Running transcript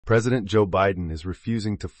President Joe Biden is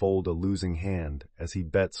refusing to fold a losing hand as he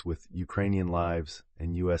bets with Ukrainian lives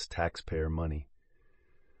and U.S. taxpayer money.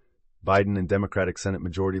 Biden and Democratic Senate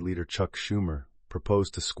Majority Leader Chuck Schumer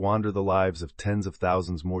proposed to squander the lives of tens of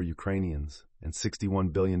thousands more Ukrainians and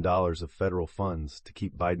 $61 billion of federal funds to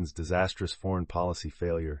keep Biden's disastrous foreign policy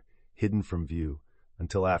failure hidden from view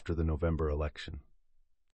until after the November election.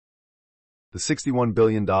 The $61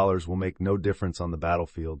 billion will make no difference on the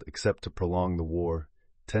battlefield except to prolong the war,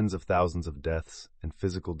 tens of thousands of deaths, and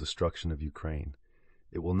physical destruction of Ukraine.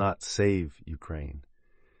 It will not save Ukraine.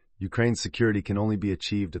 Ukraine's security can only be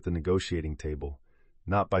achieved at the negotiating table,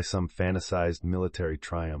 not by some fantasized military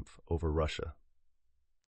triumph over Russia.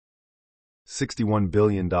 $61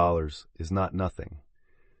 billion is not nothing.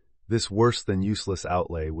 This worse-than-useless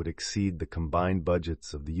outlay would exceed the combined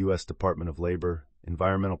budgets of the U.S. Department of Labor,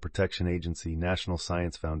 Environmental Protection Agency, National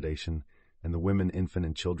Science Foundation, and the Women, Infant,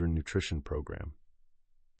 and Children Nutrition Program.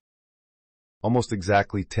 Almost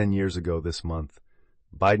exactly 10 years ago this month,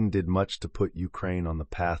 Biden did much to put Ukraine on the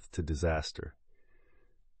path to disaster.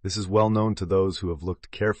 This is well known to those who have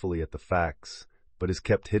looked carefully at the facts, but is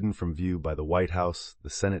kept hidden from view by the White House, the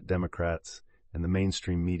Senate Democrats, and the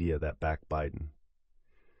mainstream media that back Biden.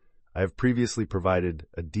 I have previously provided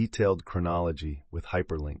a detailed chronology with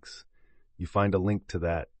hyperlinks. You find a link to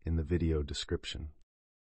that in the video description.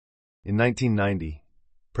 In 1990,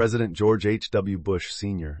 President George H.W. Bush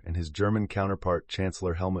Sr. and his German counterpart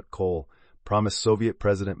Chancellor Helmut Kohl promised Soviet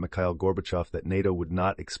President Mikhail Gorbachev that NATO would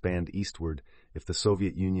not expand eastward if the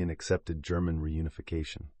Soviet Union accepted German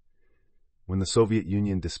reunification. When the Soviet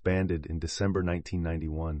Union disbanded in December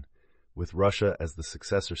 1991, with Russia as the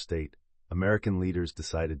successor state, American leaders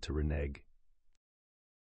decided to renege.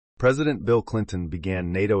 President Bill Clinton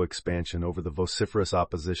began NATO expansion over the vociferous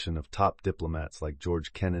opposition of top diplomats like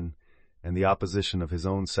George Kennan and the opposition of his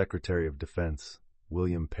own Secretary of Defense,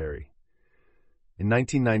 William Perry. In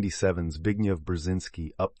 1997, Zbigniew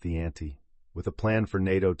Brzezinski upped the ante, with a plan for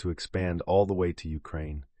NATO to expand all the way to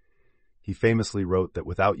Ukraine. He famously wrote that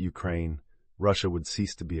without Ukraine, Russia would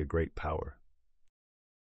cease to be a great power.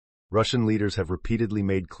 Russian leaders have repeatedly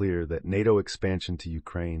made clear that NATO expansion to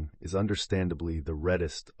Ukraine is understandably the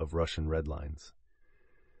reddest of Russian red lines.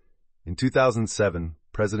 In 2007,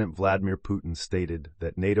 President Vladimir Putin stated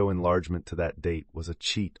that NATO enlargement to that date was a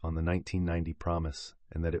cheat on the 1990 promise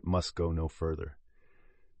and that it must go no further.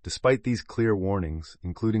 Despite these clear warnings,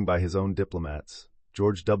 including by his own diplomats,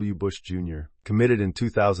 George W. Bush Jr. committed in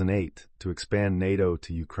 2008 to expand NATO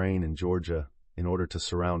to Ukraine and Georgia in order to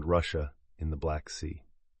surround Russia in the Black Sea.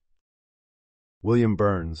 William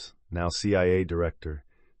Burns, now CIA director,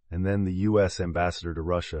 and then the U.S. ambassador to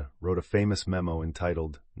Russia, wrote a famous memo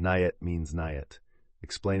entitled "Nyet means Nyet,"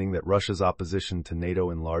 explaining that Russia's opposition to NATO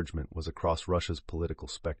enlargement was across Russia's political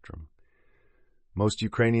spectrum. Most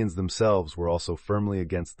Ukrainians themselves were also firmly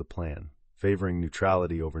against the plan, favoring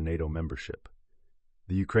neutrality over NATO membership.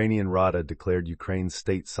 The Ukrainian Rada declared Ukraine's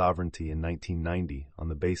state sovereignty in 1990 on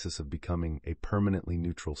the basis of becoming a permanently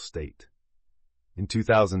neutral state. In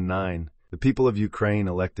 2009, the people of Ukraine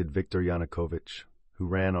elected Viktor Yanukovych, who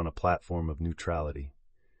ran on a platform of neutrality.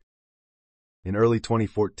 In early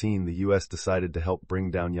 2014, the U.S. decided to help bring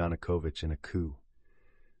down Yanukovych in a coup.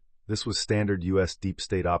 This was standard U.S. deep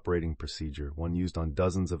state operating procedure, one used on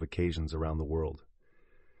dozens of occasions around the world.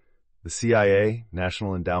 The CIA,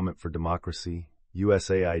 National Endowment for Democracy,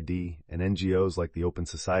 USAID, and NGOs like the Open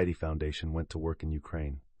Society Foundation went to work in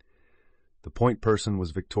Ukraine. The point person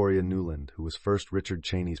was Victoria Nuland, who was first Richard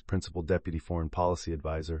Cheney's principal deputy foreign policy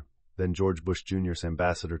advisor, then George Bush Jr.'s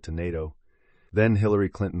ambassador to NATO, then Hillary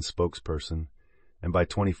Clinton's spokesperson, and by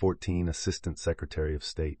 2014, Assistant Secretary of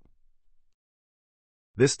State.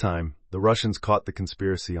 This time, the Russians caught the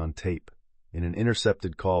conspiracy on tape in an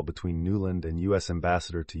intercepted call between Nuland and U.S.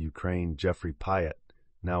 Ambassador to Ukraine Jeffrey Pyatt,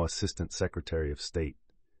 now Assistant Secretary of State.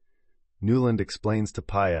 Nuland explains to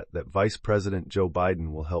Pyatt that Vice President Joe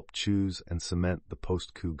Biden will help choose and cement the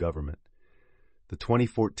post-coup government. The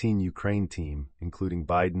 2014 Ukraine team, including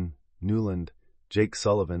Biden, Nuland, Jake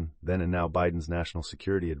Sullivan, then and now Biden's national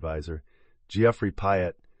security advisor, Geoffrey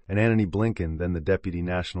Pyatt, and Antony Blinken, then the deputy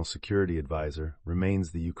national security advisor,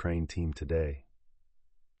 remains the Ukraine team today.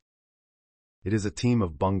 It is a team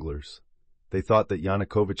of bunglers. They thought that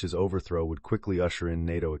Yanukovych's overthrow would quickly usher in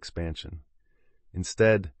NATO expansion.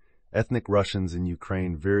 Instead, ethnic Russians in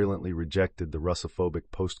Ukraine virulently rejected the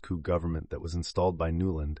Russophobic post-coup government that was installed by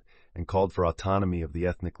Nuland and called for autonomy of the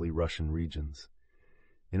ethnically Russian regions.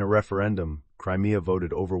 In a referendum, Crimea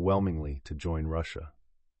voted overwhelmingly to join Russia.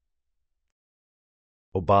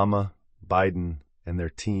 Obama, Biden, and their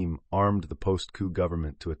team armed the post-coup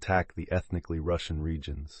government to attack the ethnically Russian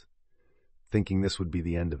regions. thinking this would be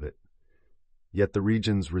the end of it. Yet the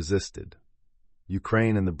regions resisted.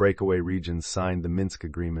 Ukraine and the breakaway regions signed the Minsk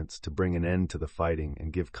agreements to bring an end to the fighting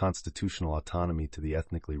and give constitutional autonomy to the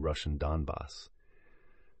ethnically Russian Donbass.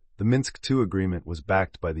 The Minsk II agreement was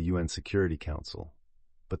backed by the UN Security Council,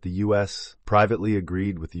 but the U.S. privately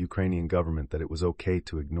agreed with the Ukrainian government that it was okay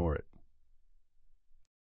to ignore it.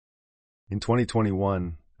 In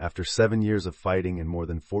 2021, after 7 years of fighting and more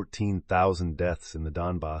than 14,000 deaths in the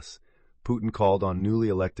Donbass, Putin called on newly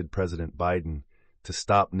elected President Biden to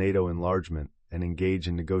stop NATO enlargement and engage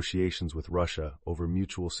in negotiations with Russia over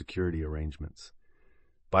mutual security arrangements.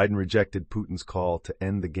 Biden rejected Putin's call to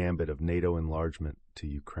end the gambit of NATO enlargement to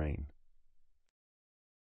Ukraine.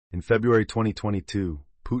 In February 2022,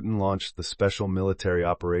 Putin launched the Special Military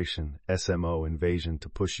Operation (SMO) invasion to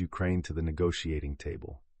push Ukraine to the negotiating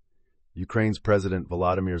table. Ukraine's President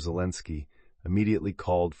Volodymyr Zelensky immediately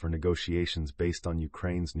called for negotiations based on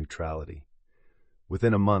Ukraine's neutrality.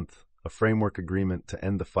 Within a month, a framework agreement to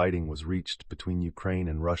end the fighting was reached between Ukraine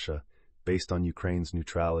and Russia based on Ukraine's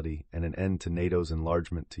neutrality and an end to NATO's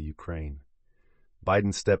enlargement to Ukraine.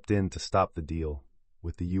 Biden stepped in to stop the deal,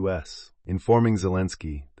 with the U.S. informing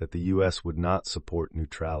Zelensky that the U.S. would not support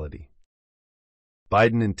neutrality.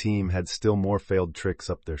 Biden and team had still more failed tricks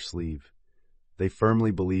up their sleeve. They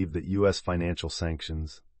firmly believed that U.S. financial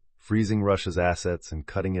sanctions, freezing Russia's assets and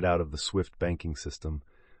cutting it out of the SWIFT banking system,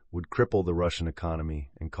 would cripple the Russian economy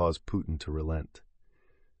and cause Putin to relent.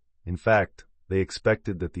 In fact, they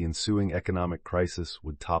expected that the ensuing economic crisis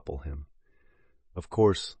would topple him. Of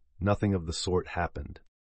course, nothing of the sort happened.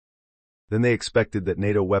 Then they expected that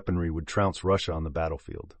NATO weaponry would trounce Russia on the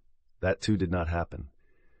battlefield. That too did not happen.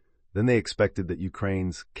 Then they expected that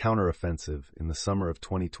Ukraine's counteroffensive in the summer of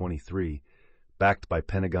 2023, backed by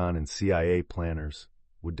Pentagon and CIA planners,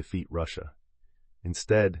 would defeat Russia.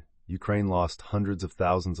 Instead, Ukraine lost hundreds of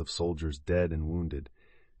thousands of soldiers dead and wounded,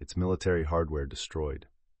 its military hardware destroyed.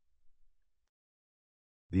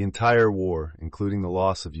 The entire war, including the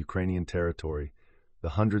loss of Ukrainian territory,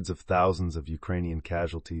 the hundreds of thousands of Ukrainian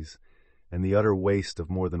casualties, and the utter waste of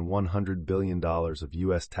more than $100 billion of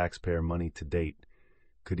U.S. taxpayer money to date,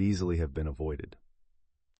 could easily have been avoided.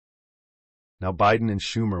 Now Biden and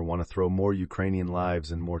Schumer want to throw more Ukrainian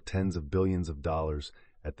lives and more tens of billions of dollars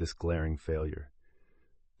at this glaring failure.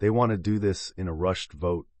 They want to do this in a rushed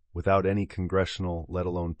vote, without any congressional, let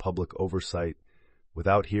alone public oversight,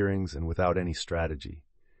 without hearings, and without any strategy.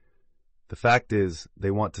 The fact is, they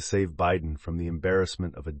want to save Biden from the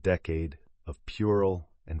embarrassment of a decade of puerile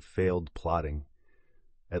and failed plotting,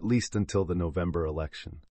 at least until the November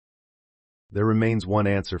election. There remains one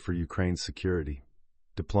answer for Ukraine's security: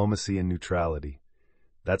 diplomacy and neutrality.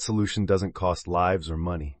 That solution doesn't cost lives or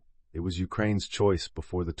money. It was Ukraine's choice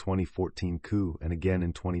before the 2014 coup and again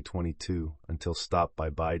in 2022 until stopped by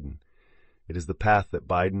Biden. It is the path that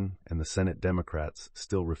Biden and the Senate Democrats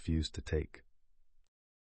still refuse to take.